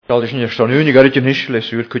Al is niet zo'n unie garretje niet,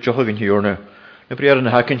 les uur kutjoch in hierne. Ne prieren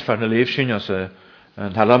hakin van de leefzin als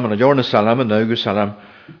een halam en jorne salam en neuge salam.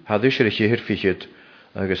 Had is er hier fiet.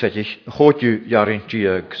 Gezet ik goed je jaren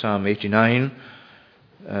die Psalm 89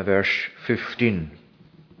 vers 15.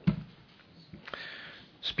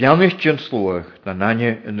 Spianich jens sloeg, dan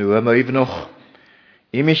nanje en nu maar even nog.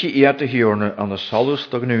 Imisje eerte hierne aan de salus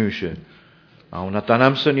tagnuusje. Aan het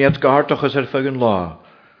anamsen niet kaartig is vergen la.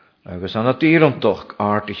 Agus an at írontoch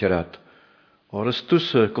áirtiche rad. Oras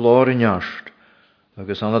tusa glór neast.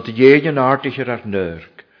 Agus an at dhéigen áirtiche ar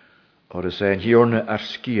nörg. Oras ein hiorne ar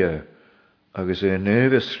skia. Agus ein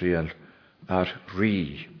növ Israel ar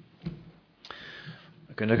rí.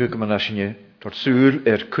 Gynna gwyg yma nasinne tor sŵl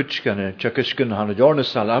kutschgane tjekisgen han jorne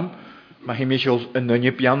salam. Ma hi michol yn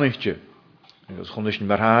nynne biannichtje. Agus chonnishin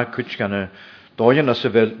marha kutschgane dojen as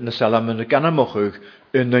wel na salam yn ganamochug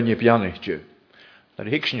yn nynne biannichtje. Daar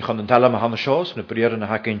hiksen gaan de tellen met shows, ne prieren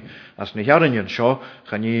hakken als ne jaren show,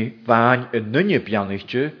 gaan je waan een nunje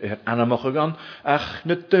pianichtje, anamach gaan, ach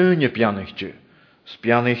ne teunje pianichtje.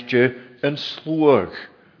 Spianichtje een sloeg,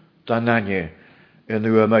 dan nanje in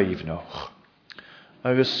uw meif nog.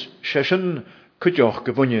 Agus session kutjoch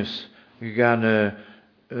gewonjes, gaan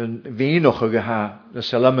een wenig geha, de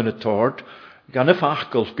salamene toort, gaan een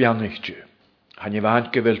vachkel pianichtje. Gaan je waan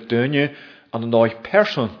geweld teunje aan een nooit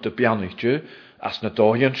persoon te pianichtje. As na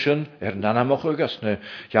dóiansin nanamochug, as na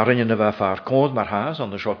jarin na bheith far cód mar haas, an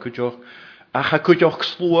na seo cúteoch, a cha cúteoch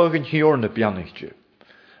slúag an hior na bianichtje.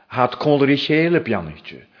 Had cólarí chéle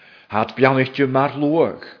bianichtje. Had bianichtje mar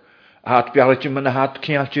luag. Had bianichtje man had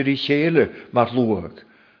cealtirí chéle mar luag.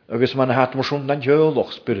 Agus man had morsún na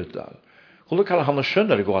dheoloch spiritual. Chula cala hanna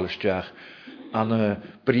sin ar gháilisteach an na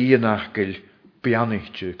bríanachgil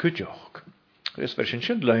bianichtje cúteoch. Is ver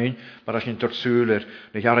sin lein, maar als je tot zuiler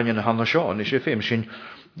de jaren in de handen schauen, is je veel misschien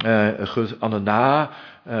aan de na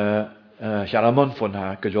jaramon van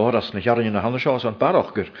haar gejoor als de jaren in de handen schauen zo'n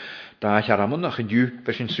parocher. Daar jaramon nog een duw,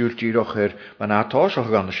 ver sin zuurtje toch maar na thuis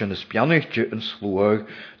gegaan, als je een spiannetje een sloeg,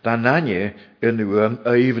 dan nanje in uw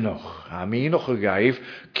even nog. Ami nog gegeven,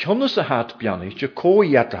 kunnen ze het piannetje,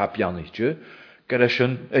 koeien het piannetje,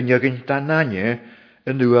 gereden een jugend dan nanje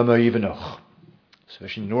in uw even nog. So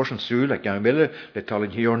is in Noorsen Zuul, ik ga willen, dat al in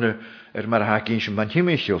hierne maar haakje man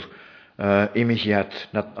himischel. Imichiat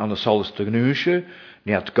aan de salus te gnuusje,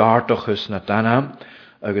 niet gaartoches naar danam,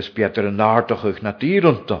 agus Pieter een naartochig naar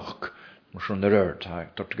dierentoch. Maar zo'n eruit,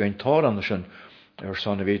 tot geen taar anders een,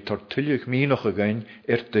 zo'n weet tot tillig minog gegaan,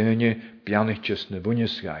 teunje pianichtjes ne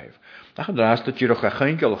bunjeschijf. Dat gedraast dat je nog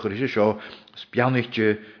geen kelger is, zo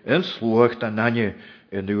pianichtje en sloeg dan nanje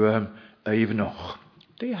in uw even nog.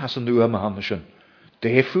 Die hassen uw handelsen.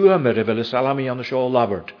 De fuur me wel salami aan de show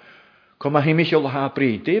labert. Kom maar hemichel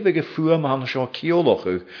hapri. De we gefuur me aan de show kioloch.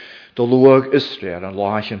 De loog Israël en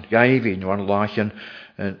lachen. Jij nu aan lachen.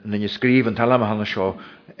 En je schrijven tellen aan de show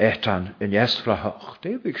etan in jesvraag.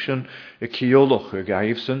 De we schon kioloch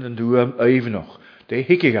gegeven en doe even nog. De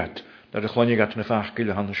hikkigat dat de glonje gaat ne vaag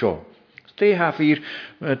kilo aan de show. De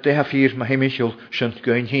ha vier maar hemichel schon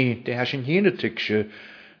gein heen. De ha schon heen tikje.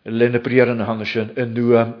 Lenne prieren hanschen en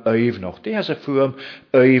nu even nog. Die has a fuam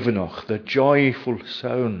even nog. The joyful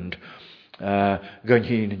sound. Gaan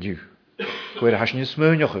heen en nu. Kwijt has je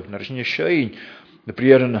smeunjoch. Naar is je schein. De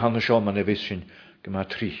prieren hanschen man wissen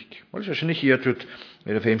gematricht. Maar als je niet hier doet,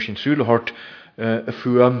 met een veemschen zuile hart, a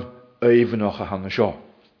fuam even nog hanschen.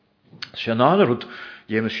 Sjanane roet,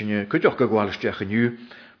 je misschien je kunt ook wel zeggen nu,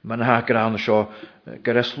 maar na haker hanschen,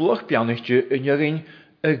 keresloog pianichtje en je ging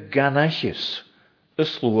ganachjes.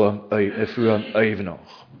 Sloem fuam even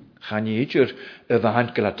nog. Gaan je hier de hand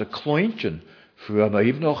gelaten klointjen fuam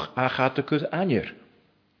even nog a gaat de kur anier.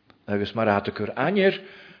 Agus maar had de kur anier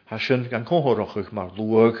haschen gan konhorogig maar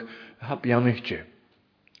luog hab janichtje.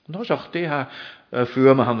 Nou zag de ha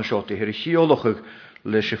fuam han shot de herisiologig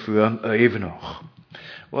lesje fuam even nog.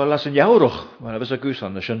 Wel lassen jou rog, maar was a gus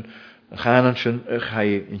andersen gaan ga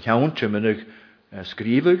je in jountje menig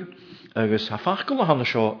schrijven. Agus ha fachkel han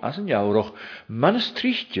seo as an jaurach manas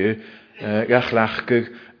trichtje gachlachkig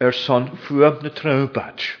son fuam na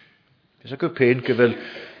troumpatch. Is a go pein gewil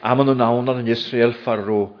amon an aun an Israel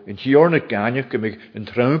farro in hiorne ganje gymig in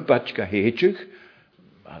troumpatch ga heetjig.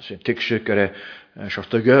 As in tiksje gare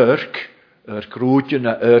short a gurk grútje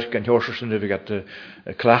na gan hiorsen vi gat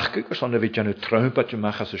klachkig or son vi jan troumpatch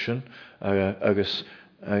machas sin agus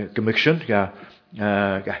gymig ga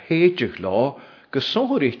heetjig law.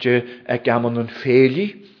 Gesonhorichtje ek amon een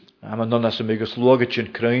feili, amon dan as me geslogetje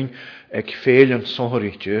kruin ek feil een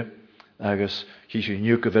sonhorichtje, agus kies je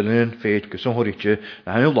nieuwe velen feit gesonhorichtje,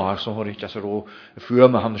 na heel laag sonhorichtje as er o fuur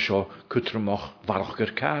me han scho kutremach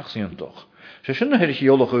warger kaag zien toch. Sy'n hyn eich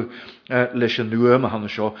iolwch leis yn nŵm a hann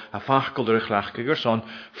sio a fachgol yr echlachgyr son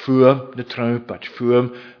ffwm na traumpad,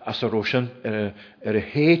 ffwm as y rosyn y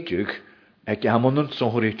heidwg ag amon yn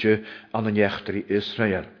sonhwritio an yn iechtar i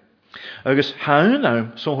Israel. Agus hawn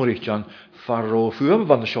am sonhwritio'n ffarro ffwm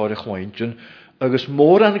fan y sio ar y chloentyn agus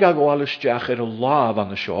mór an gagwal ysdiach y la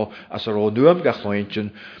fan y sio as yr o nŵm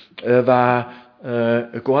gachloentyn fa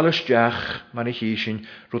y gwal ysdiach man eich eisiau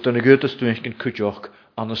rwyd yn y gydys dwi'n gyn cwdioch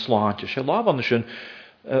an y slant. Se la van sy'n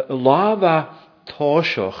la va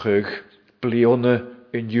tosioch blione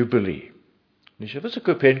in jubilee. Ni se fys y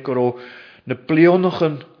gwpen goro na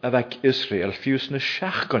blionochen a vec Israel, fiws na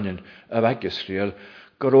siachgonin a vec Israel,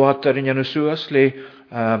 goro at ar yn suas le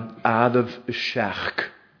adaf siach.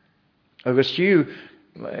 Agus yw,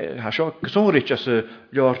 ha sio gysonrich as y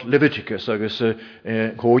Lord Leviticus agus y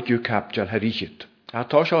godiw capdial herichit. A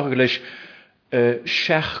tosioch leis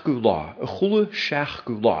siach gwla, y chwle siach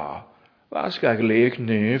gwla, was gael leeg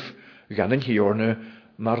nef gan yn hiorne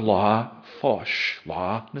mar la ffos,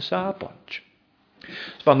 la na sabant.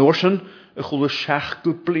 Van orsyn y chwle siach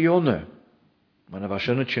gwblione. Mae'n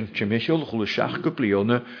afasyn y chimichol, chwle siach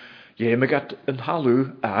gwblione, iem ag yn halw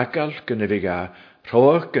agal gynnu fi ga,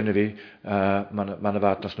 rhoach gynnu fi, mae'n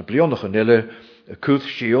afad nas na blionach yn ele, y cwth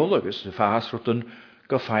siol agos y ffas rwt yn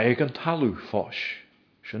goffaig yn talw ffos.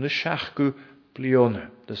 Sy'n y siach blione,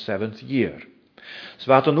 the 7th year. So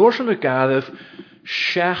wat an oorsen y gaddef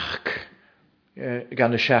siach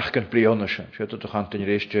gan y siach gan blione sy'n. Sy'n ydych ant yn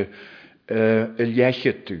reisio y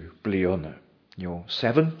liechyd du blione.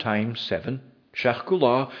 7 times 7. Siach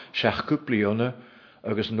gwla, siach blione,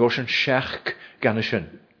 agos an oorsen siach gan y sy'n.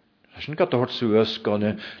 Sy'n gada hort suas gan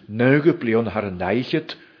y neuge blione har y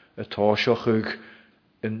neichyd y tosioch ag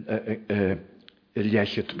y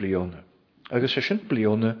liechyd blione. Agos sy'n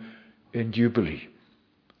blione in Jubilee.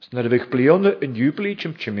 Snar ydych blione in Jubilee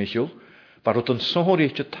chimichol, barod yn sohor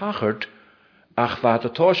eich tachard, ach fad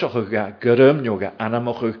y tosioch gyrym nioga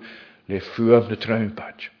anamoch le ffwm na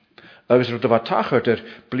traumpad. Agus rydw fa tachard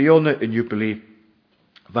blione in Jubilee,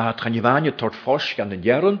 fad chan i fanya tord ffos gan yn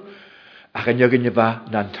jeron, ach yn ygyn i fa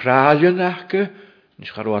na'n tralion achge,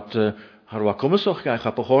 nis charwa cwmysoch gael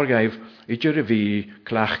chap o chor gael, idio'r y fi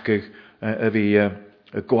clachgyg, y fi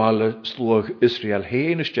y gwal slwg Israel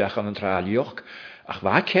hen ysdiach an yn tralioch, ach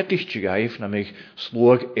fa cedig ti gaif na mig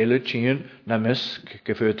slwg eletien na mis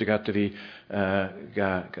gyffyrdig at y fi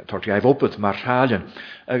tort gaif opyd mar tralion.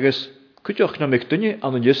 Agus cwydioch na mig dynnu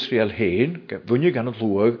an yn Israel hen, fwynnu gan y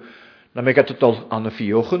lwg, na mig at y dol an y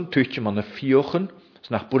fiochen, twytio an y fiochen,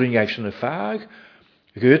 snach bwrin gaif sy'n y ffag,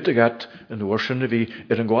 gydig at yn orsyn y fi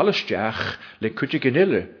yn gwal ysdiach le cwydioch yn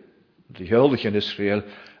ille, di hylwych yn Israel,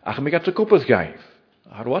 ach mig at y gwbydd gaif.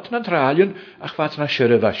 Ar wat na tralion, ach wat na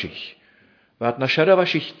siarafasich. Wat na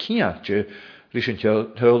siarafasich kiantje, rys yn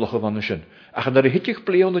hylwch o fan ysyn. Ach yn ar y hitich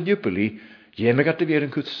bleon yn Jubilee, jem ag at y fer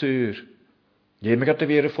yn cwth syr. Jem ag at y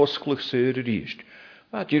fer y ffosglwch syr yr eist.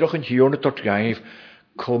 Wat dyrwch yn hiorn y tort gaif,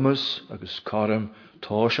 cwmys agos corym,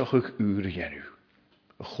 tosioch ag ŵr y enw.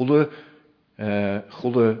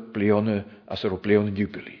 Chwle bleon as ar o bleon yn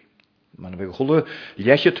Jubilee. Mae'n fe chwle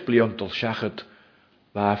liechyd bleon dol siachyd,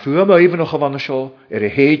 Wa ffwm o even nog van de show, y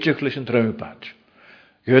heidjig leis yn draumpad.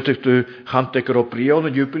 Gydig du chantig o brion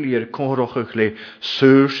yn Jubilee conrochig le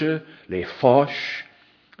surse, le fos,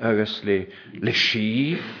 agus le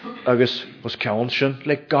si, agus was counsyn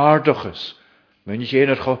le gardochus. Mae'n eich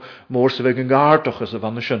ein go môr sy feg yn gardochus y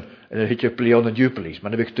van de sy'n yn hitio blion yn Jubilee.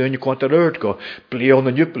 Mae'n eich dyn i kwant ar yrd go blion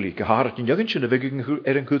yn Jubilee. Geharat yn ygyn sy'n y feg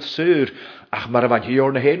yn gwyd syr. Ach mae'r fan hi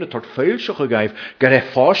o'r na hyn y tord ffeilsioch y gaif. Gan e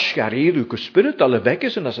ffos gar i'r yw gysbyryd al y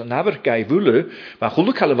fegus yn as y nafer gaif wyle. Mae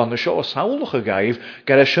chwlw cael y fan y sio o sawnloch y gaif.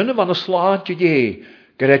 Gan e sy'n y fan y slant i di.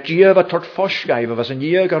 Gan e dia fa tord ffos gaif. A fas yn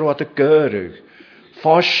ia gar o at y gyrg.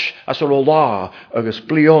 Ffos as o'r o la. Agus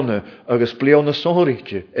blion y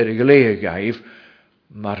sohoritio. Y gleia gaif.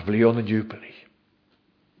 Mar blion yn Jubilee.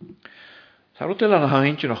 Sa rwyd elan a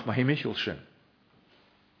haint yn o'ch mae himichol sy'n.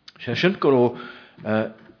 Sy'n goro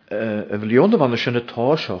y blion fan y sy'n y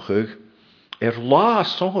tosioch la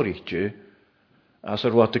sohoritio as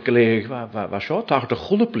ar wat y gleig fa sio tachd y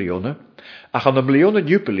chwle blion ach an y blion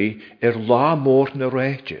yn Jubilee la môr na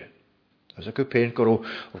reitio. As ac y pen goro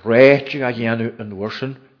reitio a gianw yn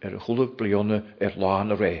wyrsy'n y chwle blion la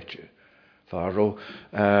na reitio. Far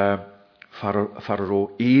o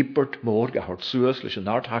ebert môr gahort suas leis yn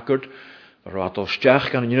art hackard far o adol stiach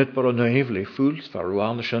gan yn unit bar o neif le ffwls far o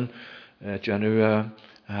anasyn janw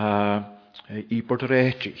ebert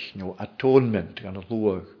reitich atonement gan y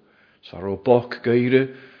lwag far o boc geire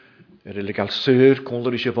ili gael syr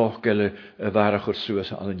conlar eisiau foc gael y farach o'r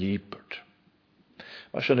suas an yn ebert.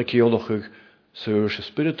 Fas yn y ceolwch Sŵr sy'n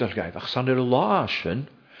spiritual gaif, ach san lá sin,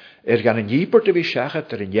 gan yn ypert y fi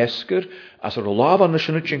siachat yn iesgyr, as yr olaf an y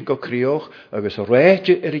sy'n ydyn go crioch, agos o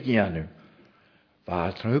reidju y gianw.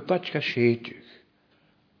 Fa trwbad ga siedwch,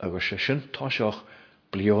 agos sy'n tosioch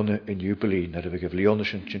bliona yn jubilee, na rydw i gyfliona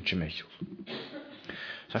sy'n chymechol.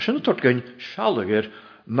 Sa sy'n tord gyn sialagir,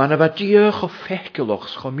 man y fa diolch o fechgylwch,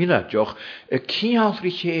 schominadioch, y cial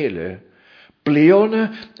rhi chele, bliona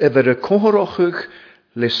y fyr y cohorochwch,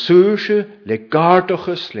 le sŵrse, le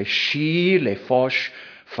gardochus, le si, le fos,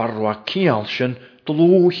 farwa cialsyn,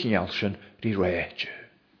 dlw cialsyn, ri reidju.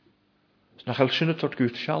 Na chael sy'n y tord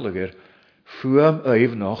gwth sialagir, ffwam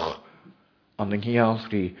eifnoch, an yng cial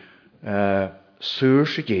ri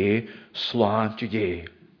sŵrse ge, slant ge.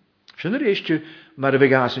 Sy'n yr eistio, mae'r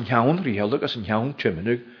efeg as yn iawn rhialog, as yn iawn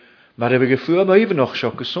tymunig, mae'r efeg y ffwam eifnoch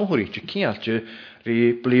sioc y sonhwri, cialsyn, ri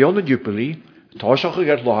blion y jubilee, tosioch y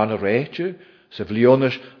gerdlan y reidju, se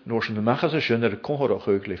vliones nor sy'n ymachas y sy'n yr cohoroch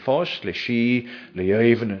ag le fos, le si, le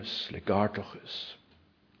eifnus, le gardochus.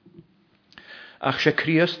 Ach se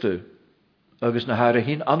criastu, agus na haar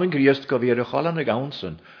hyn an yn criast go fi ar y cholan ag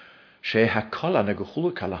awnsyn, se ha colan ag o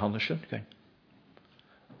chwlw cael a hannes yn gain.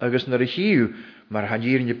 Agus na hiw, mae'r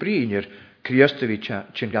hanir yn y brin i'r criastu fi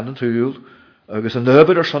ti'n gan yn tŵl, agus yn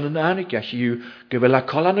nöber o'r son yn anig a hiw gyfel a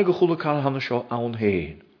colan ag o chwlw cael a hannes o awn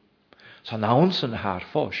hen. Sa'n awnsyn haar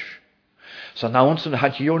fos. Sa'n awnsyn ha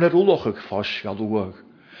hiwn ar wlochig fos galwag.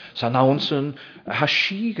 Sa'n awnsyn ha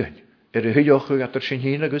sigan y hyliochig at yr sy'n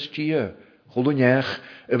hyn agos dia. Chwlw nech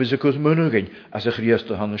y fys y gwth mynwgyn as y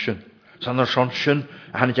chriast o hannesyn. Sa'n ar sonsyn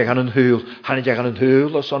hannig ag an yn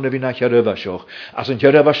hwyl o son y fi'n ach ar yfasioch. As yn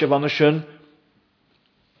hyr yfasio fan ysyn,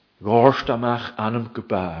 gorst amach anam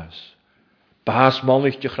gybas. Bas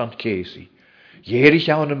molich dy chrant cesi.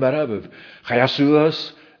 Ierich awn y marabaf. Chai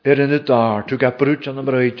aswas yn y dar, tu ga brwt an am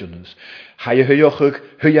reidionas. Hai y hyochig,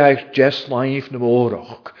 hyaich jes laif na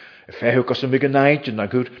moroch. Y fehw gos yn mig yn naidyn na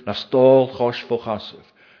gwr na stol chos fo chasaf.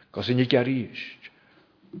 Gos yn i garisht.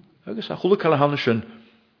 Agus a chwlw cael a hannesyn,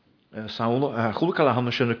 chwlw cael a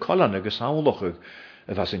hannesyn y colan agos awlochig.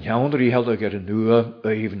 Y fas yn iawn riheld ag yn nŵam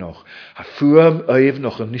eifnoch. A ffwam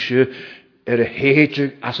eifnoch yn nisio y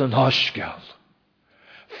heidig as yn hosgal.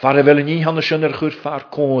 Fare fel yn hannes yn yr chwr far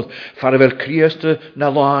cwnd, fare fel criaste na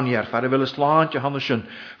laniar, fare fel yslant hannes yn,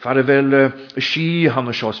 fare fel y si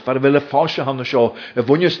hannes os, fare fel y fosio hannes o, y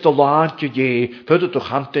fwynys dy lant y ge, pwyd o'ch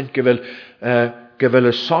hantyn gyfel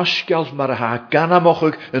y sosgals mar a ha gan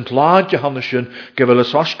amochig yn lant y hannes yn, gyfel y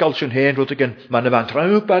sosgals yn hen rwyd ag yn man y fan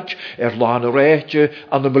trawbad lan y reitje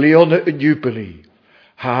an y milion yn jubilee.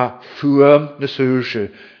 Ha ffwam na sŵrse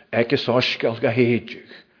ag y sosgals ga heidig,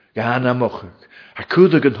 gan amochig. A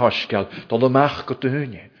cwdig yn hosgal, dol ymach go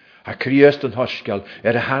dwyne. A criast yn hosgal,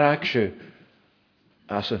 y harag se,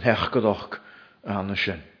 as yn hechgodoch an y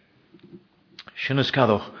sy'n. Sy'n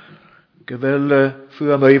ysgaddoch, gyfel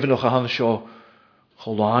ffw am eifnoch a han sio,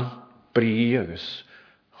 cholan bri agos,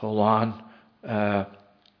 cholan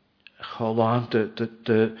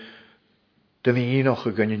dy finoch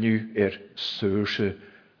y gynnu niw sŵrse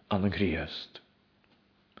an yn criast.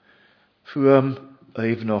 Ffw am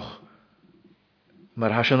eifnoch,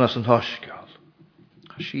 maar hashan as een hoskal.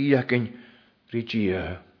 Hashi ac yn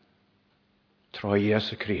rigia. Troi as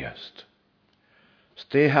y Christ.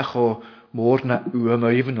 Ste hach o môr na uam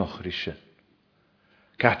even noch rischen.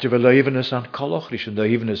 Catje wel even is aan koloch rischen. Da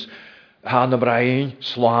even is han am rein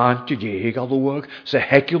slaantje jeeg al oog. Se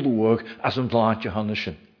hekje oog as een plaantje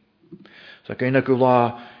hannischen. Sa kein ik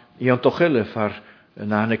ula ian toch hille var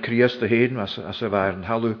een ane Christ te heden as er waren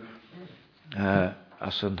hallo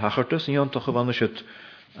as een hachertus ian toch gewannes het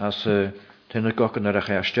as tinnekokken naar de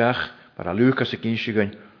geasteach maar a Lucas ik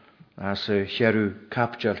insigen as cheru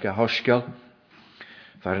kapjal ge hoskal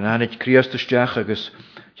var een ane Christ steach agus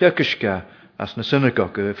jekiska as na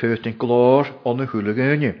synagoge feut in glor on de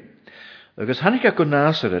hulige agus hannig ek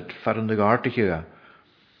Nazaret var in de gartige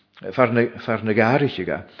var na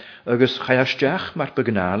garige agus geasteach maar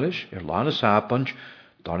begnalisch lane sapant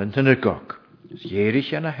dan in tinnekok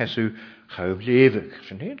jerich en a hesu gauw levig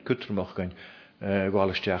zijn heel kutremach gaan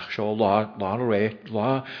gwalisteach sio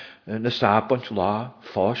la na sapant la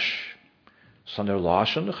fos san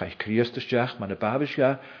lasen ga Christusteach maar na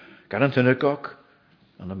babiska gan in tinnekok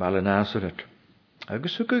an na mal Nazaret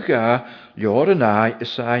agus hu ga jare na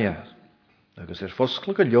Isaia agus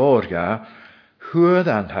foskelke jaar ga hoe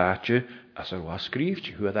dan haatje as was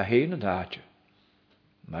skriftje hoe dat heen en haatje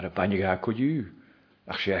maar een banje ga koju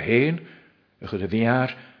ach je heen de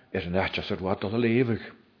weer een nachtje as wat al levig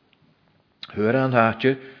hoor aan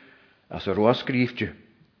haatje as was skriftje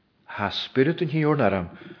ha spirit in hier naram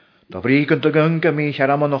da breken te gunga me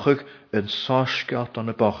charama nog een saskalt aan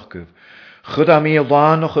de bachke Chud am í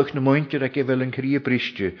lánach ag na muintir ag bhfuil an crí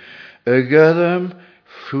briste. Agam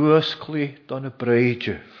fuascli don y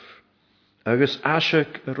breidjef. Agus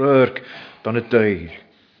asig rörg don y deir.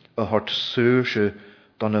 A hort sŵrse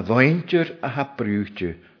don y vaintir a ha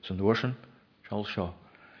brúte. Sy'n dwysyn, siol sio.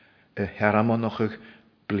 Y heramonach ag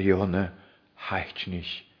bliona haitnis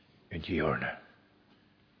yn diorna.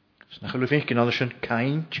 Sy'n nach ylwyd fi'n gynnal sy'n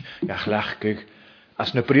caint gach lachgig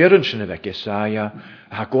as na breerin sy'n y feg Jesaja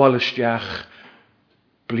a ha gwalistiach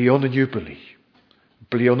bliona jubili.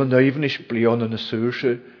 Bliona neifnis, bliona na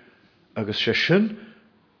sŵrse agus sé sy'n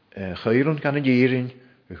chyrwn gan y deirin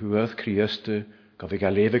y hwyd Christe gaf i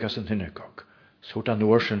gael lefeg as yn hynnegog. So dan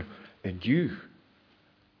o'r sy'n yn diw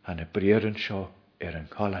han y breerin sio yn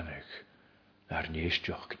colanig na'r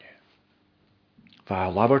neistioch ni. Fa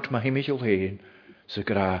labart ma hymig ol hyn sy'n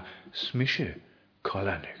gra smisio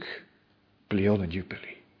colanig blion yn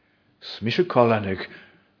jubili. Smisio colanig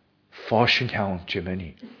ffosyn iawn ti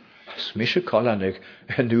myni. Smisio colanig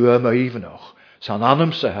yn uam eifnoch. San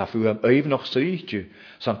anamse haf uam eifnoch sy'tje.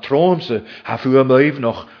 San tromse haf uam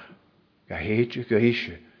eifnoch ga heitje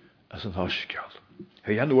geisje as yn hoskial.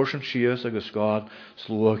 Hy an oorsen sies agus gad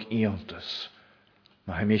slog iantas.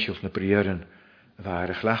 Ma hy michels na breeren waar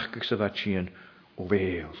glachkig se wat sien o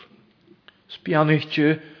weel.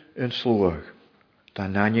 Spiannichtje in slog.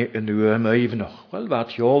 Dan nanje in uam eifnoch. Wel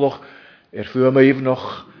wat joloch fuam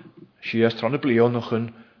eifnoch sies tran y blionochen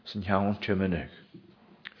sy'n iawn ti mynig.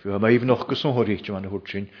 Fuam eifnoch gysonhoricht jo an y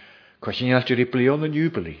hwtsin. Cwestiwn altir i blion yn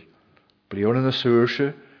jubili. Blion yn y sŵrse.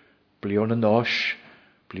 Blion yn nos.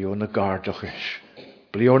 Blion y gardochis.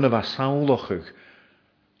 Blion y fa sawnlochig.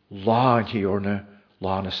 La'n hi orna.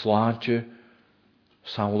 La'n y slantje.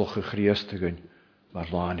 Sawnlochig Christagyn. Mae'r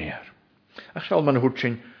la'n eir. Ach siol ma'n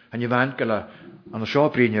hwtsin. Han je fan gyda. An y sio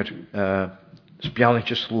brinir.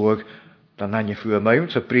 Sbianitje slwg. Dan nanje fuam eifn.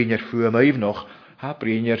 So brinir fuam eifnoch. Ha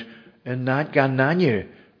brinir. Gan nanje.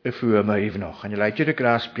 Y fuam eifnoch. Han je leidje de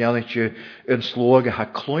gras sbianitje. Yn slwg. Ha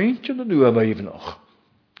klointje yn uam eifnoch.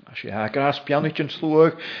 As je ha gras pianetje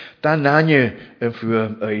slug, dan nanje een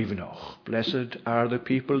fuam eivenoch. Blessed are the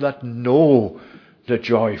people that know the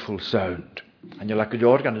joyful sound. Han je lekker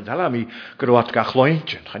jorg aan het helami groot ga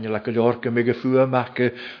glointje. Han je lekker jorg met een fuam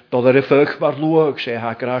maken dat er een volk maar loog. Ze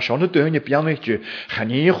ha gras aan het deunje pianetje. Gaan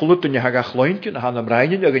je goed en je ha glointje, dan hem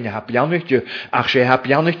rijden en je ha pianetje. Ach ze ha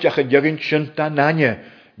pianetje gedjugentje dan nanje.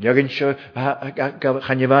 Jugentje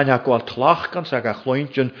gaan je van ha kwal tlach kan ze ga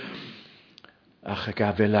glointje. Ach y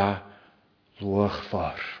gafela lwch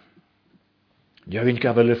ffor. Jogyn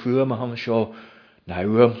gafela ffwr ma hon sio na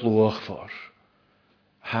yw'n lwch ffor.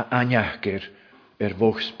 Ha anjachgyr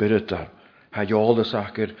fwch spiritar. Ha joldas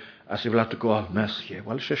achgyr as i flat y gwael mesge.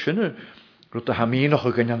 Wel, se sy'n rwyd a hamin o'ch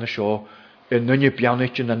o gynnan y sio yn nynnu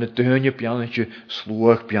bianitje na y dynnu bianitje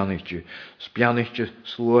slwch bianitje. Sbianitje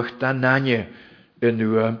slwch da nanye yn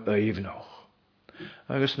yw'n eifnoch.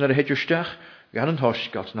 Agus na'r hedjwstach gan yn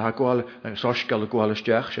horsgalt, na gwael, yn sorsgal y gwael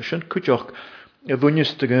ysdiach, se sy'n cwtioch y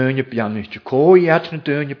fwynys dy gynnu bianitje. Co i at na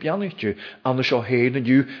dynnu bianitje, an y sio hen yn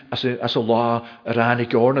yw, as y la yr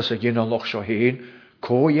anig orn, as y gyn o'n loch sio hen,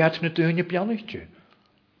 co i at na dynnu bianitje.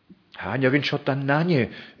 Ha, nygyn sio dan nanye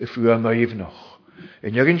y ffwam eifnoch.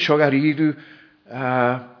 Nygyn sio gar idw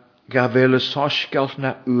gafel y sorsgalt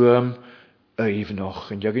na uam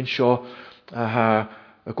eifnoch. Nygyn sio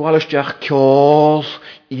y gwalysdiach ciol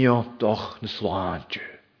iontoch na slantje.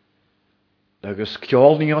 Agus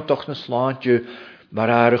ciol iontoch na slantje,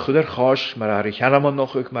 maar ar y chwydr chos, maar ar y charamon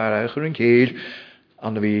noch ag, maar ar y chwydr yn ceir,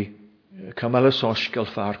 an fi cymel y sosgal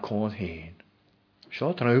far con hen.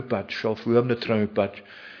 Sio trawbad, sio ffwam na trawbad,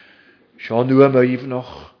 sio nŵam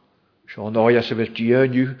eifnoch, sio noi as y fyr dia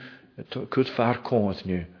nw, cwyd far con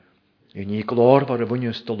nw. I ni glor var y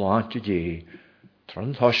fwynys dy lantje di,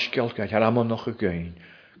 tran hosgal ga charamon noch ag gyn.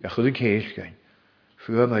 Ga chwyd yn ceir gain.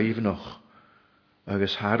 Fuam eifnoch.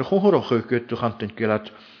 Agus haar chwhoroch ygyd dwi'n chantyn gilad.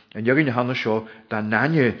 Yn ygyn hanna sio, da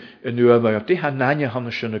nanye yn uam eif. Di ha nanye hanna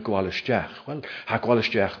sio na gwalysdiach. Wel, ha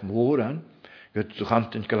gwalysdiach môr an. Gyd dwi'n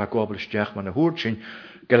chantyn gilad gwalysdiach ma'n y hwrt sy'n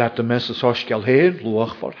gilad y mes y sosgal hen,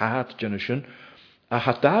 lwch for hat dyn sy'n. A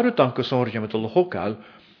ha darw dank y sonr jem y lwchgal,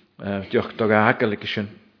 diolch dog agel ag sy'n.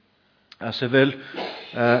 A se fel,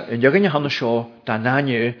 yn ygyn hanna sio, da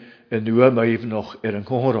nanye yn uam eifnoch yn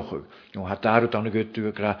cwhorochig. Nw ha darw dan y gyd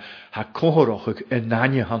dwi'n gra ha cwhorochig yn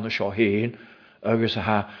nanye hanna sio hen agus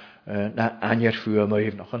ha na anjer fuam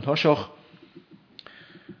eifnoch. Yn hosioch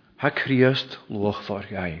ha Christ lwch for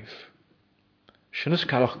gaif. Sy'n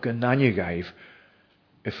ysgalwch gyn nanye gaif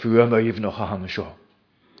y fuam eifnoch a hanna sio.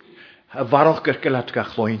 A farwch gyrgylad ga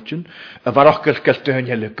chloentyn, a farwch gyrgylad dyn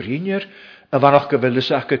le brinier, a farwch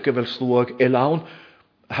gyfelysach gyfel slwag elawn,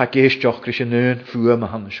 ha géisteach gris yn yn fwy ma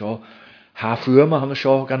hann seo. Ha fwy ma hann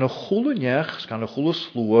seo gan y chwle nech, gan y chwle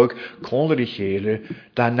slwag, conlar I chéle,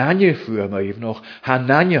 da nanye fwy ma even noch, ha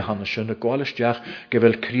nanye hann seo na gwalisteach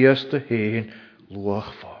gyfel Christe heen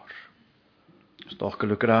luach for. Stoch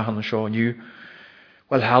geluk ra hann seo nu,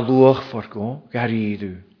 wel ha luach for go,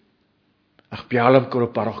 garidu. Ach bialam gyr o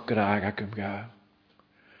baroch graag ac ga.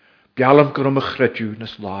 Bialam gyr o mychredw na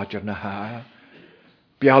slager na ha.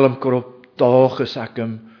 Bialam gyr o dochus ac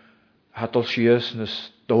hadol sias na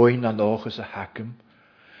stoin na dochus a hacym.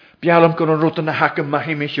 Bialam gyr o rwt na hacym ma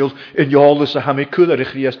hi michiol yn iolus a hami cwydar I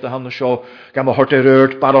chriast a hann seo gam o hort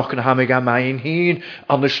ryrd baroch na hami gam ein hyn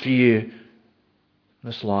an y sli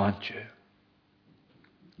na slantje.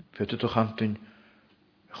 Fyrt ydwch antyn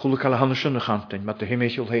Chwlwch cael hann sy'n chantyn, mae dy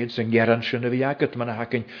hymesiol heid sy'n geran sy'n y fi agad, mae'n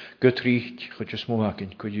hacyn gytrych, chwyd ys mw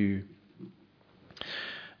hacyn, chwyd yw.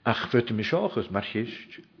 Ach fyrt ym isiochus, mae'r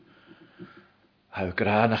chysg. Haw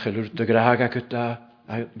gran ach ylwr dy graag agad da,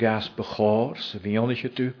 a gas bychor, sy'n fion eich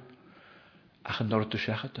ydw, ach yn nord y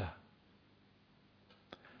siachat da.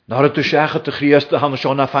 Nord y siachat y chriast y hann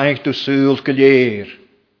sy'n a ffaink dw sŵl gyleir.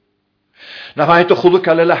 Na faint o chwlwch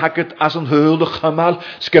cael ele hagad as yn hwyl y chymal,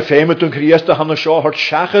 sgyffeimyd yn Christ a hann sio hort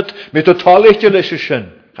siachat, mit o tolich y lys ysyn.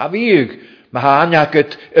 Cha fiig, mae ha'n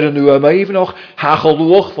hagad yn yw yma even och, ha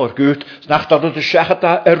cholwch for gwt, snach dod y siachat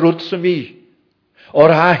a rwyd sy'n mi.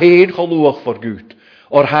 O'r ha hen cholwch for gwt.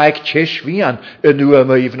 O'r haig tish fian yn yw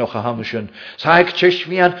yma even och a hann syn. Saig tish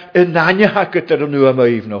fian yn nanya hagad yn yw yma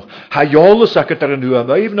even och. Ha iolus hagad yn yw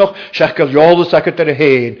yma even och, siach gael iolus hagad yn y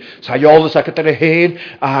hen. Sa iolus hagad yn y hen,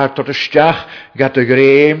 a dod y stiach gad y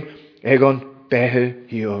greim egon behe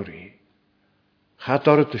hiori. Cha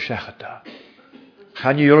dorad y siach da.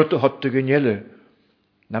 Cha ni yw'r hot y gynnele.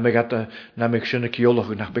 Na meg sy'n y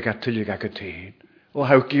ciolwch nach be gad tylig ag y ten. O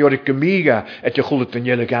hawg gior I gymiga et y chwlwt yn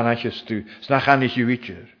iel y ganach ystw. Snach anych yw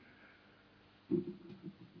idr.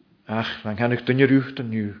 Ach, na'n ganach dyn yr uwcht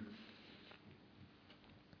yn yw.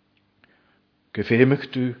 Gyffeimych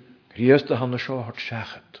dw, Christ a hann sio hort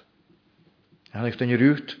siachat. Ganach dyn yr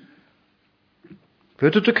uwcht.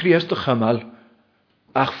 Fydd dy Christ a chymal,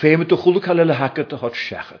 ach feimych dy chwlwt cael y hagad a hort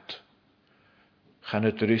siachat.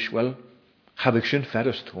 Chanad yr is, wel, chabig sy'n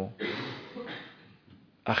fferys to.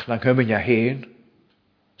 Ach, na'n cymyn ia hen,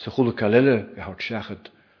 Sa chwlwch cael ele a hawt siachad.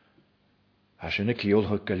 A sy'n y ciol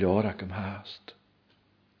hwg galior ac ymhast.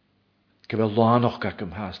 Gyfel lanoch ac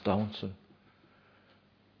ymhast dawnsyn.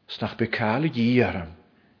 Snach be cael I gi aram.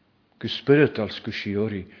 Gysbyryd als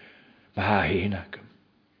gwsiori. Ma ha hen ac ym.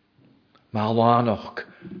 Ma lanoch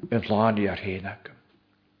yn lani ar hen ac ym.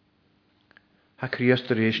 Ha Christ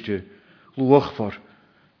yr eistio. Lwch for.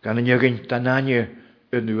 Gan yn ygyn dananya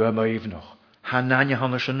yn yw am eifnoch. Ha nanya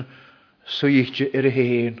hannesyn. Swychtje y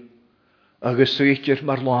heen, agus swychtje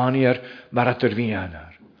mar lanier mar at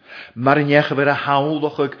fianar. Mar nech fyr a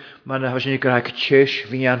hawlwch ag, man a hafsyn I graag tish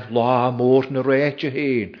fian la môr na reitje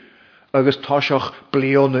heen. Agus tasioch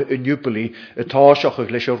blion y newbili, y tasioch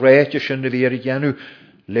ag leis o reitje sy'n y fyr I genw,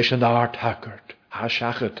 leis yn art haggard, ha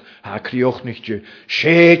siachat, ha crioch nichtje,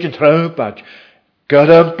 shed yn traumbad,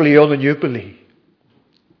 gydam blion y newbili.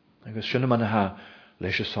 Agus sy'n man a ha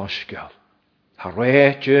leis y sosgal. Ha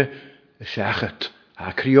reitje, siachat,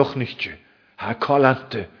 ha crioch nichtje, ha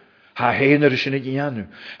colante, ha hener sy'n y gianw,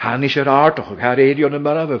 ha nis yr artoch, ha reidion y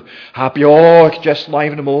marafyf, ha bioch jes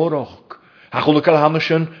laif yn y moroch, ha chwlwch cael hannes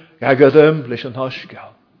sy'n, ha gydym leis yn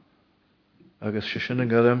hosgal. Agus sy'n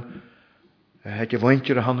yn gydym, ha dy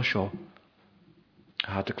fwyntir y hannes sio,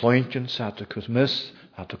 ha dy cloentyn sa dy cwsmys,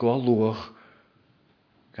 ha dy gwael lwch,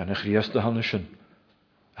 gan y chriast y hannes sy'n,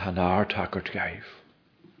 ha na art hagart gaif.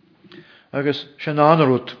 Agus sy'n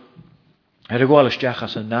anarwyd, y gwael ysdiach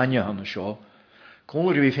as y nanya hannes sio,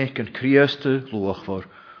 Cwmwyr I fi ffenc yn Christ y lwch for.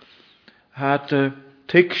 Had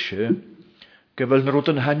tigsio gyfel na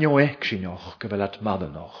rwyd yn hanio ec sy'n och, gyfel at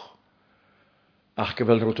maddanoch. Ach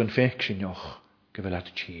gyfel na rwyd yn ffenc sy'n och, gyfel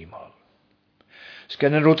at tîmol.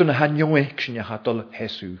 Sgen yn rwyd yn hanio ec sy'n och adol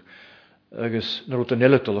hesw, agos na rwyd yn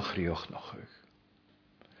eledol y chrioch noch.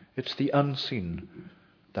 It's the unseen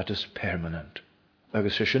that is permanent.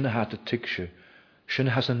 Agos sy'n had y tigsio,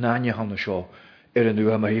 sy'n has y nanya hannes sio, yn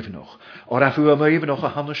yw am eifnoch. Or af yw am eifnoch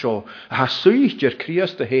a hannes sio, a ha swycht i'r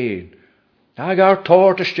Christ y hen. Ag ar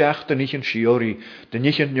tord ysdiach dyn ich yn siori, dyn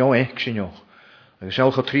ich yn nio ec sy'n och. Ag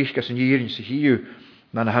selch o trich gas yn irin sy'n hiw,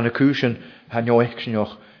 man han y cwsyn han nio ec sy'n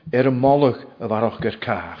och, y molwg y farwch gyr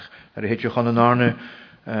cach. Ar y hedioch an yn arne,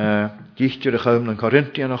 dichtir y chymn yn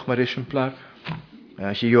Corintian och mar isyn plar.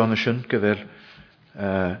 Si yw an y sy'n gyfer,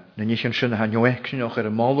 na nich yn sy'n han nio ec sy'n och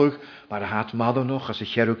y molwg, mar a hat maddanoch as y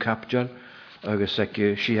cherw capdial, agus ag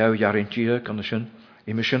siaw jarintí gan sin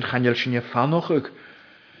I mis sin chanel sin fanoch ag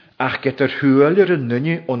ach get hwyl yn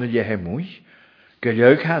nynnu o'n y lehe mwy,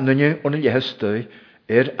 gyliwg ha nynnu o'n y lehe stwy,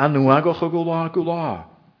 anwagoch o gwla.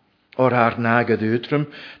 O'r ar nag y dwydrym,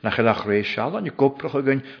 na chylach reisial, an y gobrach ag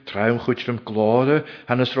yn trawn chwydrym glode,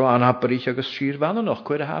 hannes ro anhabrich agos sir fan ynoch,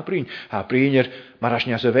 cwyr ha brin. Ha brin mar as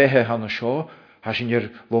nias y fehe han y sio, ha sy'n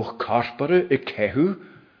foch carpare y cehw,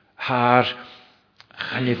 har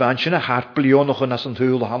chan i fan sy'n har blionoch yn as yn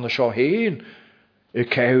hwyl han y sio hen, y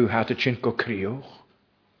cehw hat y sy'n go criwch.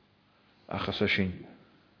 Achos y sy'n.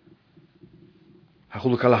 Ha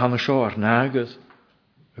chwlw cael han y sio ar nagyd,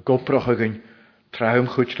 y gobrach ag yn traum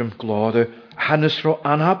chwydrym glode, hannes ro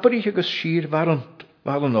anhabrich agos sir fan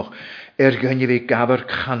noch, gynnu fi gafr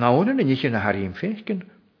chanawn yn nich yn a harim fechgyn,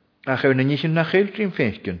 ach yn nich yn na childrim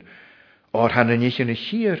fechgyn, o'r han yn nich yn y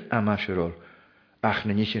sir am asyrol, ach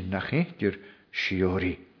yn nich yn na chechdyr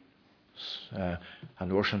siori.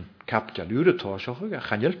 Han o'r sy'n capdial yw'r tosioch ag, a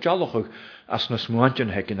chanel jaloch ag, as na smwant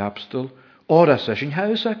yn hegyn abstyl, o'r as sy'n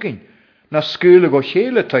haws agyn, na sgwyl ag o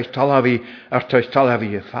chele toich talafi ar toich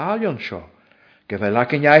talafi y ffalion sio. Gyfel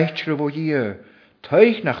ac yn iaitr o fod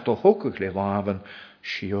teich nach do hwgwch le fafen,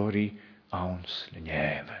 siori awns le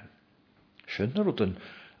nefen. Sy'n na rwydyn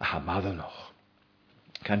a hamad noch.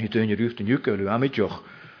 Can hi dyn i'r ywt yn ywgol yw amidioch,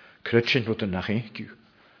 crytsyn rwydyn nach eigiw.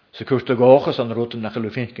 Sy cwrt ag ochas an rwydyn nach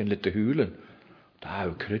ylw ffeinc yn lit y hwlen. Da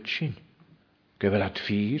yw crytsyn. Gyfel at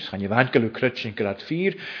ffyr, chan i fan gyl yw crytsyn gyl at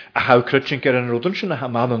ffyr, a haw crytsyn gyr yn rwydyn sy'n a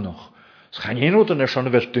hamad noch. Chan i'n rwydyn er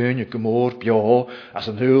sy'n fel dyn y gymor bio,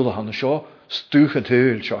 as yn hwyl a han y sio, stwch yn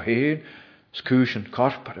hwyl sio hyn, sgwys yn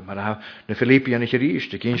corpar, yma na Philippi an eich rhys,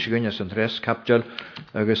 dy gyn sy'n gynnas yn tres capdial,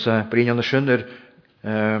 agos brin an y sy'n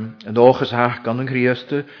yn ochas hach gan yn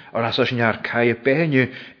Christe, o'r as sy'n ar cael y benyu,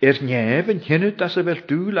 nef yn hynnydd as y fel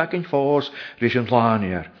dŵl ac yn ffos rys yn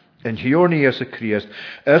llaniar. Yn hiorni as y Christ,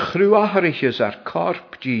 chrw aharich ar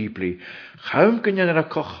corp dibli, chawm gynnan ar y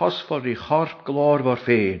cochosfod i chorp glor for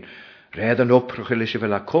ffein, Red an oprach eisiau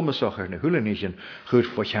fel a comasoch na hwlen eich yn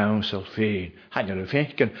chwrf o llawn ffein. Hanner yn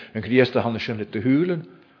ffeincan yn Christ a hanner sy'n lit y hwlen.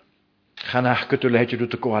 Chan ach gydw leidr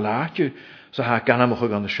wrth y gwalatio, sa ha gan amach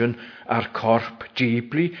gan sy'n ar corp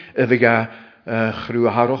dibli, y fi ga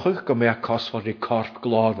chrw a harochach, go me a cosfod i corp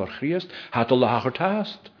glor for Christ, ha do lach o'r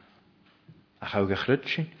tast. A chaw gachryd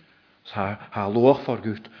sy'n, ha loch for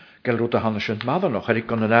gwt, gael rwyd a hanner sy'n madden noch, erig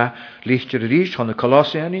gan yna lichtr yr eich, hon y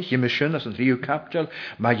Colossiani, hym y sy'n as yn rhyw capdial,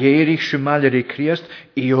 mae erich symal yr ei Christ,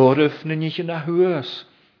 i orff na nich yn a hwys.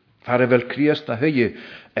 Fara fel Christ na hynny,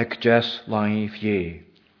 ag jes laif ie.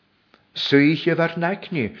 Swych y fer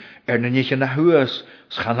nagni, na nich yn a hwys,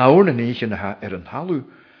 schanawr na nich yn a yn halw.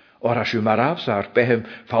 O'r as yw marafs ar behem,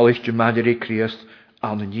 falych symal yr ei Christ,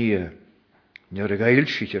 an yn ie. Nyr y gael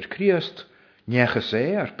sy'n yr Christ, niech y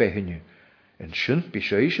ar behenni. En sy'n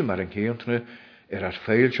bysieisio mar yn ceintne ar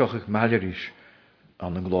feilsioch eich malerish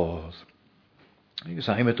an yn glod. Ik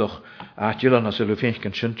zei me toch, aatjelan as ylw ffeinch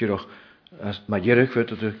gan sy'n tiroch, mae dierig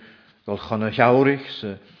fyd ydw fel chana llawrych,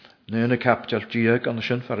 nyn y capdial diag an y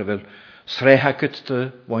sy'n fara fel srehagyd dy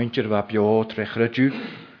waintir fa bio trechrydw,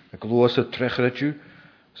 y glwys y trechrydw,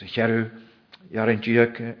 sy'n cherw iar ein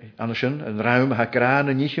diag an y sy'n, yn rawm ha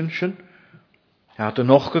gran yn eich yn sy'n, ha dy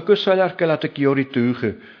noch gygysal ar gael at y giori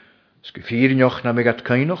dwche, Sgwfeirnioch na me gat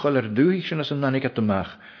cainoch al dŵhig sy'n as yn nanig at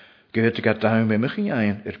ymach, gyd gat dawn me mich yn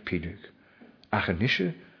ein pydig. Ach yn nisio,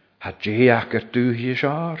 ha dje ac dŵhig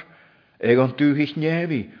siar, egon dŵhig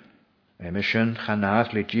nefi. Me sy'n chanad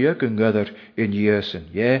le diag yn gyda'r yn iesyn,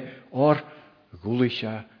 o'r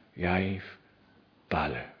gwlysia iaif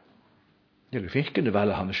bale. Nid yw'n gyn y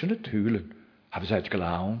bale hann sy'n y tŵlen, ha fys aid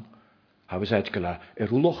gylawn, ha fys aid gyla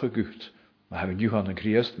erwloch y gwt. Mae hafyn yw yn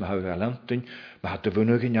Christ, mae hafyn alantyn, mae hafyn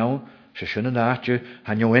dyfynog yn iawn, sy'n yn aatio,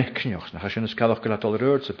 han yw ecnioch, na sy'n ysgaddoch gyda dol yr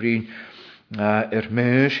yrd, sy'n brin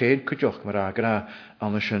mes hyn cydioch, mae'r agra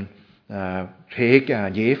an sy'n rheg a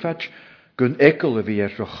niefad, gyn egl y fi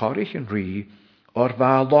rochorych yn rhi, o'r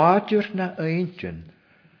fa ladir na eintyn,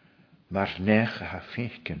 mae'r nech a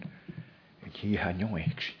haffichyn, yn hi han yw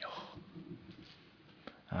ecnioch.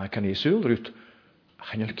 Can i sŵl rwyd,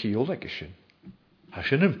 chan yw'r ciol ag ysyn, ha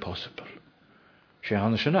sy'n impossible. Sé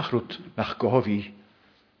han sy'n achrwt nach gofi.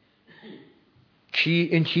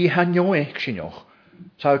 Yn hi hanio eich sy'n och.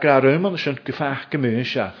 Sa gra rwym sy'n gyffach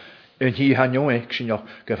gymys a yn hi hanio eich sy'n och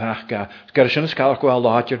gyffach ga. Gar sy'n ysgal gwael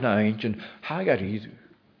ladir na ein sy'n hag ar iddw.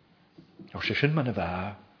 O sy'n man y fa.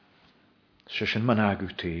 Sy'n man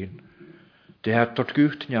agw tîn. De har tot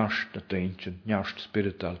gwt njarst na deintjen, njarst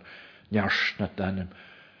spiritual, njarst na danem.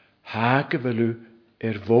 Hag y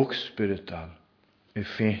felw våg spiritual. Y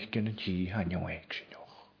fechgen yn hi han yw eich sy'n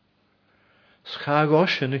och. Schag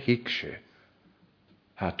os yn y higsio.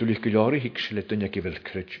 Ha dwi'n gylori higsio le dyn ag i fel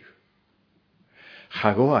crydw.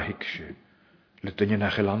 Chago a hicsú, le dunne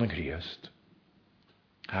nach an Christ.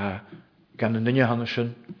 Ha, gan yn dunne hannes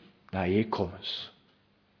yn, na cwmys.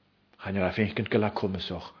 Chan ar a ffeinc yn gyda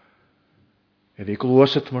cwmysoch. E fi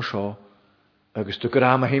glwysat mor sio, agos du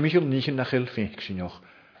gyda am a heimichil nich yn nachil ffeinc sy'n och,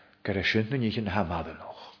 gyda sy'n na nich yn hamad yn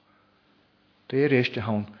och. Dy'r eist y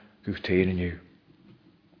hawn gwch teir yn yw.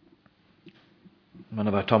 Man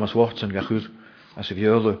about Thomas Watson gachwyd as y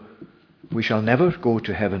fiolw, we shall never go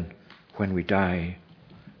to heaven when we die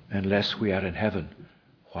unless we are in heaven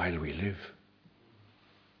while we live.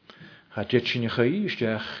 Cha dit sy'n eich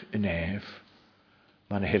eisteach yn ef,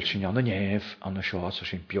 man a hel sy'n an yn ef an y sios a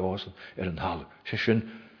sy'n biosl yn hal. Sy'n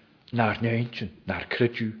na'r neintyn, na'r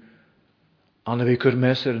crydw. An y fi cwr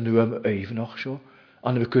mes yn nhw am eifnoch sio,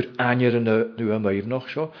 an y fi cwr anir yn nhw am eifnoch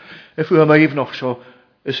sio. If we am eifnoch sio,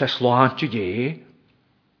 is a slaantje je.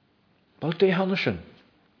 Wel, de hannesyn.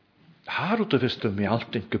 Haar wrth y fyrst y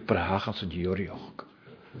mialt yn gybrach as yn diorioch.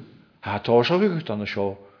 Ha tos o gwygt an y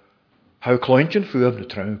sio. Hau klointjen fwym na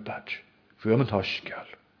traumpad. Fwym yn hosgial.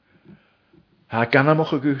 Ha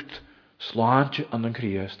ganamach o gwygt slaantje an yn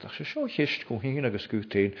Christ. Ach, sio hist gwn hyn agos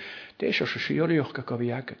gwygt ein. De sio sio siorioch ga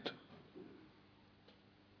gofi agad.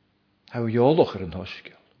 Hau ioloch yn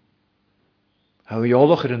hosgial. Hau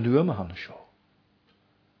ioloch yn nwym a han sio.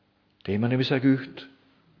 De man efis a gwygt.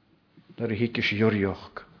 Naar de hik is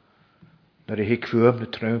jorjoch. Naar de hik vuur de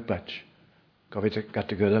trouwplatsch. Gaf het gat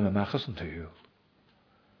de gudde me machas en tuil.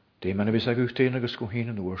 De man wist ik tegen agus go heen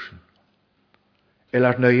en oorsen.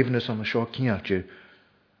 Elaart neuvenes aan de sjo kieltje.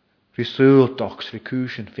 Vi sultox vi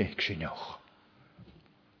kusen fiction joch.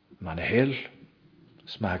 Man hel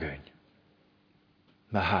smagun.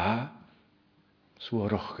 Ma ha so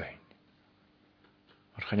rochgein.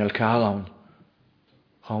 Maar gaan al kaal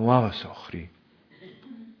gaan wawasochri.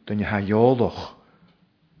 Dan je ha joloch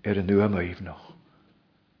een nieuwe meef nog.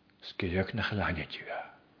 Skiljuk na gelangetje.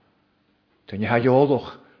 Dan je ha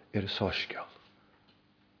joloch een soskal.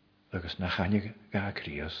 Agus na ganje ga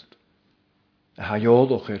Christ. Ha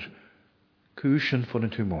joloch kusen van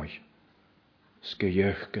het humoy.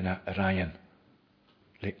 Skiljuk na rayen.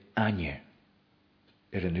 Le anje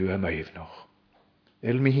een nieuwe meef nog.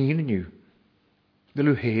 El me heen nu. Wil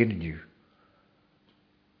u heen nu.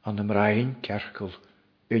 Aan de Rijn kerkel.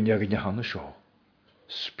 Yn jag in hanne sjo.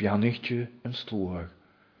 Spjanichtje en sloeg.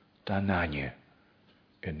 Da nanje.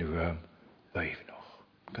 En nu weif nog.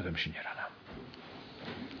 Kadam sinjerana.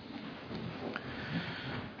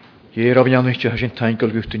 Hier op janichtje has in tankel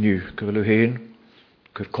gucht nu. Kwil u heen.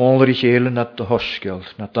 Kur konler ich helen nat de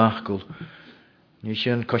hoskeld. Nat dachkel. Nis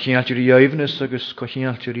een kochieltje die juivenis. Agus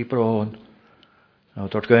kochieltje die broon. Nou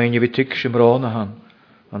dort gain je wie tiksje broon han.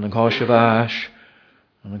 An een kosje waas.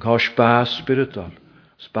 An een kosje baas spiritual.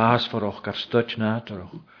 Spas voor och gar stutch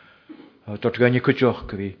naterog. Dort gan je kutjoch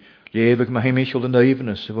kwi. Levig ma hemichel de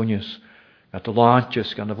evenes wonjes. At de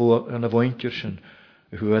laantjes gan de wointjersen.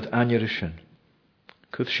 Hu het anjersen.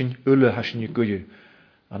 Kutschen ulle hasen je goeie.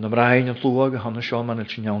 An de Rijn en loge han de schaman het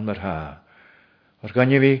sinjan mer ha. Gan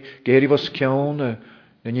je wie geri was kjaun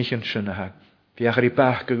de nichen ha. Viagri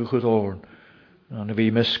pach ge goed oorn. An de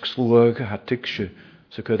wie misk sloge hat tiksje.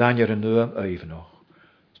 Ze kud anjer en even nog.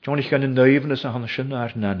 John ich gan in neuvenes a han sin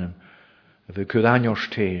ar nannen. Vi kud anjor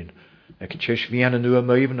steen. Ek tjes wie an nu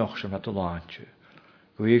meuven noch schon at de laantje.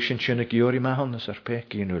 Go ik sin sinne giori ma hannes ar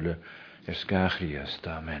pek in ulle. Skachriest.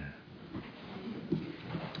 Amen.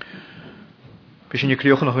 Bishin je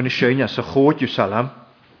klioch nog in schein as a goot je salam.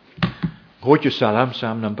 Goot je salam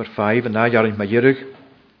Psalm number 5 en na jaar in majirig.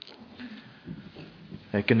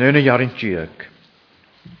 Ek in jaar in tjiek.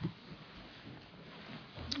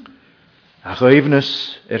 A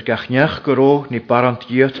geefnis gachneach goro ni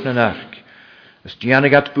barantiert na nark. Is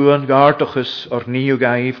dianagat buan gaartochus or niu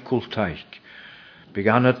gaif kultaik.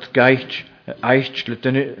 Began het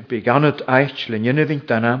eichle ninneving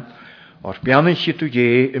dana, or bianenche tu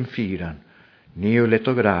je im firan. Niu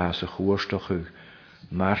leto gras a chuorstochu,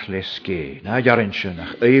 mar leske. Na jarinchen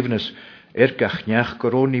ach evenes gachneach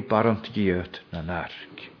goro ni barantiert na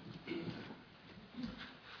nark.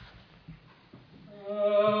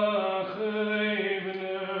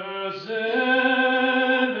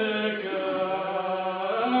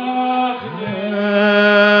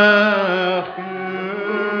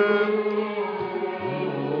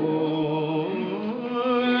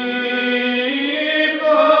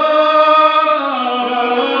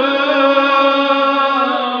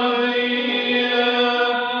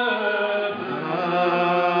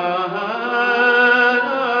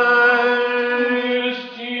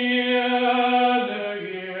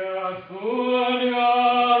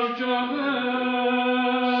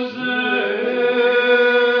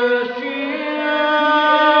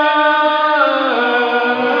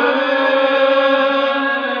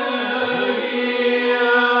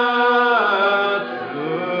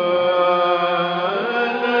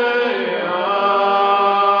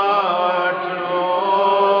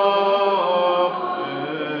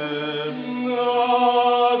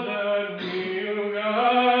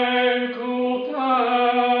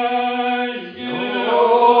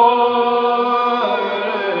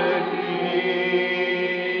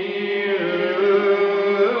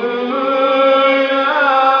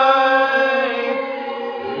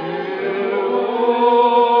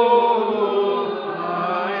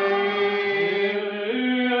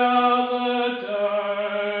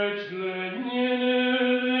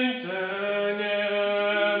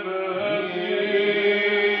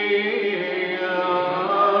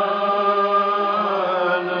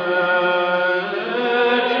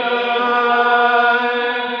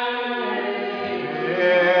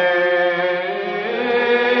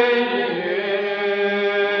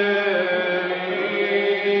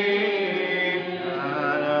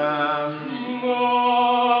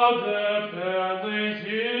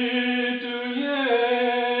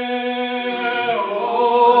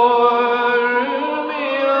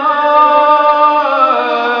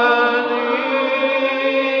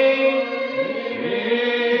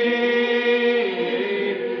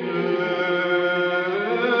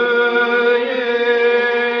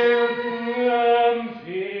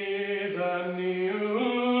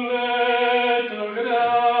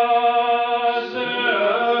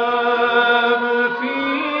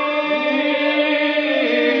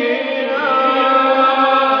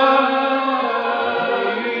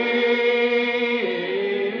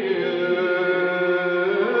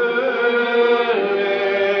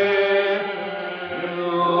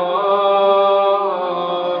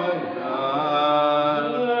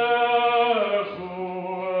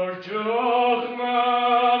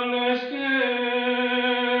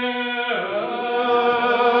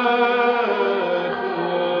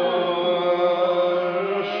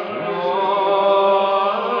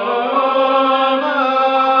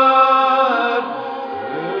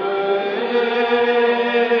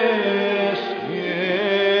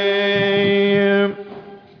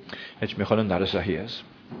 Het me gewoon naar de hies.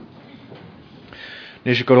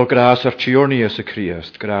 Nis ik ook graag ar tiorni as a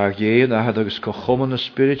Christ, graag je na had agus co chommen a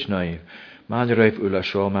spirit naif, man reif ula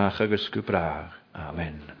sio mach agus gubrach.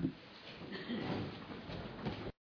 Amen.